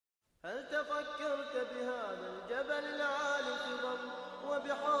هل تفكرت بهذا الجبل العالي خضم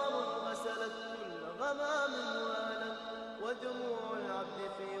وبحار غسلت كل غمام وألم ودموع العبد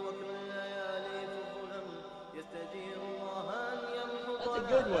في وكر الليالي في الظلم يستجير الله أن يمحو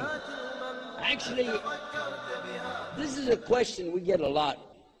ضلالات الأمم. Actually, this is a question we get a lot.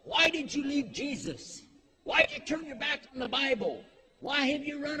 Why did you leave Jesus? Why did you turn your back on the Bible? Why have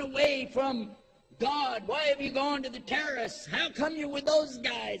you run away from God? Why have you gone to the terrorists? How come you're with those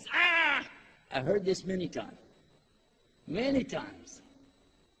guys? I heard this many times. Many times.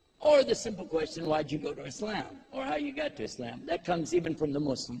 Or the simple question, why'd you go to Islam? Or how you got to Islam. That comes even from the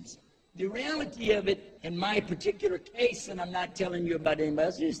Muslims. The reality of it, in my particular case, and I'm not telling you about anybody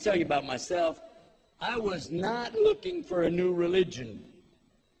else, I'll just tell you about myself, I was not looking for a new religion.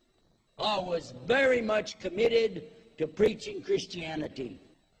 I was very much committed to preaching Christianity.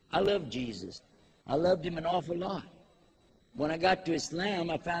 I loved Jesus. I loved him an awful lot. When I got to Islam,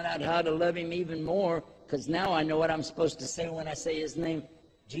 I found out how to love him even more, because now I know what I'm supposed to say when I say his name.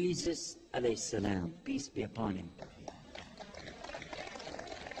 Jesus alayhi salam. Peace be upon him.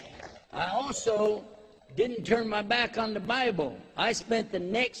 I also didn't turn my back on the Bible. I spent the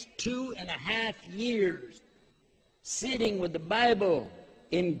next 2.5 years sitting with the Bible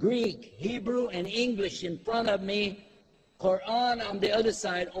in Greek, Hebrew, and English in front of me, Quran on the other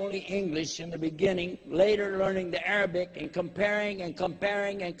side, only English in the beginning, later learning the Arabic and comparing and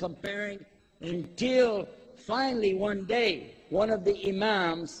comparing and comparing, until finally one day, one of the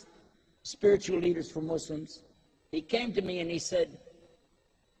imams, spiritual leaders for Muslims, he came to me and he said,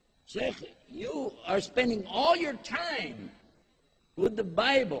 Sheikh, you are spending all your time with the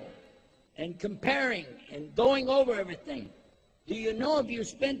Bible and comparing and going over everything. Do you know if you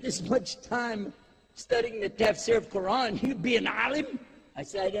spent this much time studying the tafsir of Quran, you'd be an alim? I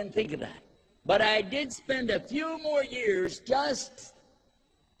said, I didn't think of that. But I did spend a few more years just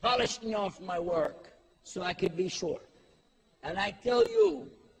polishing off my work so I could be sure. And I tell you,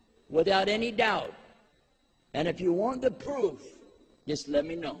 without any doubt, and if you want the proof, just let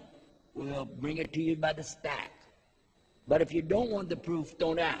me know. We'll bring it to you by the stack. But if you don't want the proof,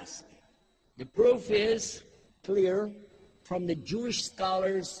 don't ask. The proof is clear from the Jewish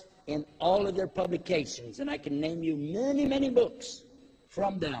scholars in all of their publications, and I can name you many, many books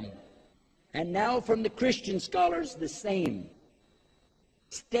from them. And now from the Christian scholars, the same,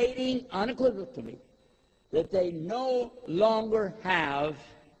 stating unequivocally that they no longer have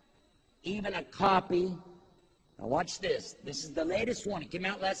even a copy. Now watch this. This is the latest one. It came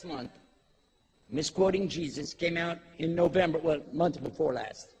out last month. Misquoting Jesus. Came out in November. Well, month before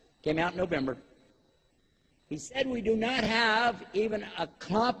last. Came out in November. He said we do not have even a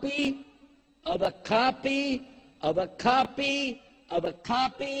copy of a copy of a copy of a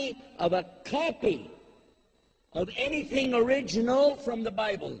copy of a copy of anything original from the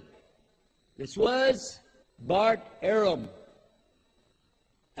Bible. This was Bart Ehrman.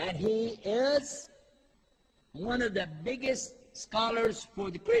 And he is one of the biggest scholars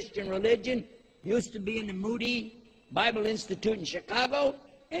for the Christian religion. Used to be in the Moody Bible Institute in Chicago,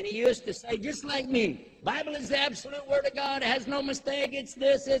 and he used to say, just like me, Bible is the absolute word of God, it has no mistake, it's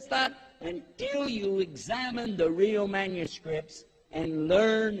this, it's that, until you examine the real manuscripts and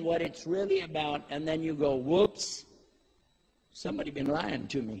learn what it's really about, and then you go, whoops, somebody been lying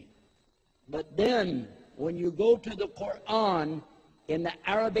to me. But then, when you go to the Quran in the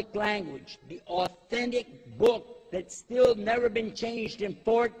Arabic language, the authentic book that's still never been changed in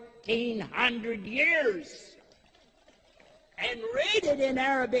 1,400 years, and read it in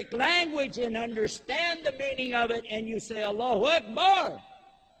Arabic language and understand the meaning of it, and you say, Allahu Akbar.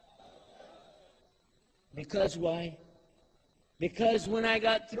 Because why? Because when I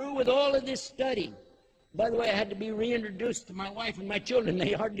got through with all of this study, by the way, I had to be reintroduced to my wife and my children.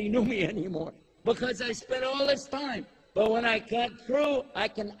 They hardly knew me anymore because I spent all this time. But when I got through, I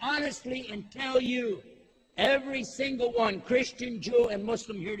can honestly and tell you, every single one, Christian, Jew, and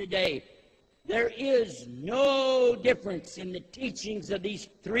Muslim here today, there is no difference in the teachings of these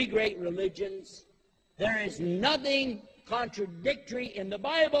three great religions. There is nothing contradictory in the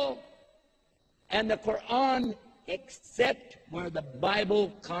Bible and the Quran except where the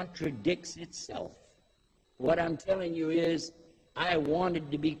Bible contradicts itself. What I'm telling you is, I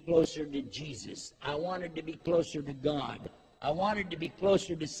wanted to be closer to Jesus. I wanted to be closer to God. I wanted to be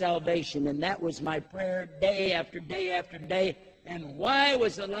closer to salvation, and that was my prayer day after day after day. And why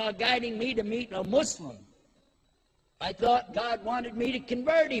was Allah guiding me to meet a Muslim? I thought God wanted me to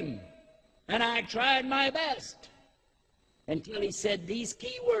convert him, and I tried my best until he said these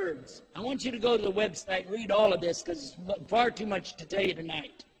key words. I want you to go to the website and read all of this because it's far too much to tell you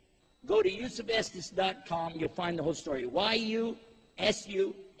tonight. Go to jusufestes.com. You'll find the whole story.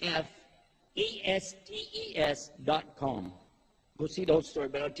 YUSUFESTES. EFESTES.com. Go see the whole story,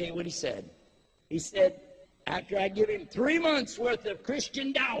 but I'll tell you what he said. He said, after I give him 3 months worth of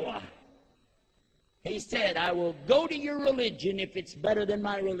Christian dawah, he said, I will go to your religion if it's better than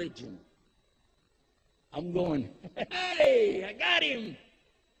my religion. I'm going, hey, I got him.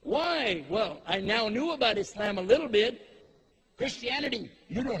 Why? Well, I now knew about Islam a little bit. Christianity,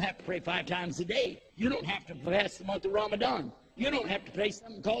 you don't have to pray 5 times a day. You don't have to fast the month of Ramadan. You don't have to pray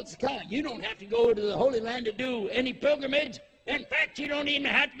something called Zakah. You don't have to go to the Holy Land to do any pilgrimage. In fact, you don't even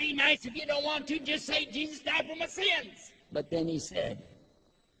have to be nice if you don't want to. Just say, Jesus died for my sins. But then he said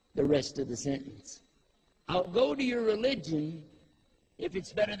the rest of the sentence. I'll go to your religion if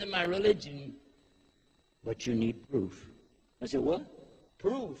it's better than my religion, but you need proof. I said, what?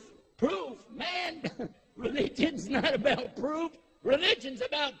 Proof? Proof? Man, religion's not about proof. Religion's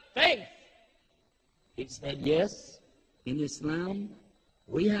about faith. He said, yes, in Islam,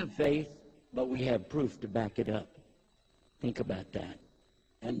 we have faith, but we have proof to back it up. Think about that.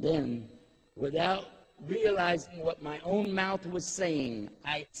 And then, without realizing what my own mouth was saying,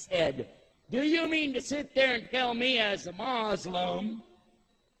 I said, do you mean to sit there and tell me as a Muslim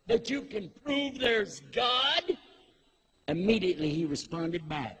that you can prove there's God? Immediately he responded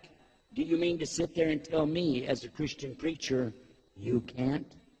back, do you mean to sit there and tell me as a Christian preacher you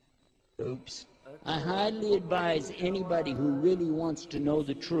can't? Oops. I highly advise anybody who really wants to know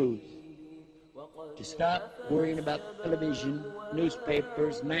the truth to stop worrying about television,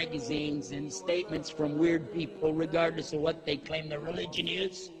 newspapers, magazines, and statements from weird people, regardless of what they claim their religion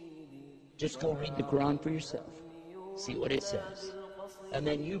is. Just go read the Quran for yourself. See what it says. And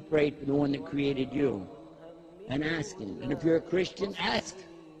then you pray to the one that created you. And ask him. And if you're a Christian, ask.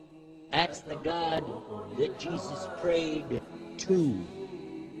 Ask the God that Jesus prayed to.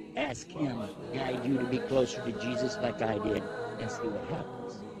 Ask him to guide you to be closer to Jesus like I did. And see what happens.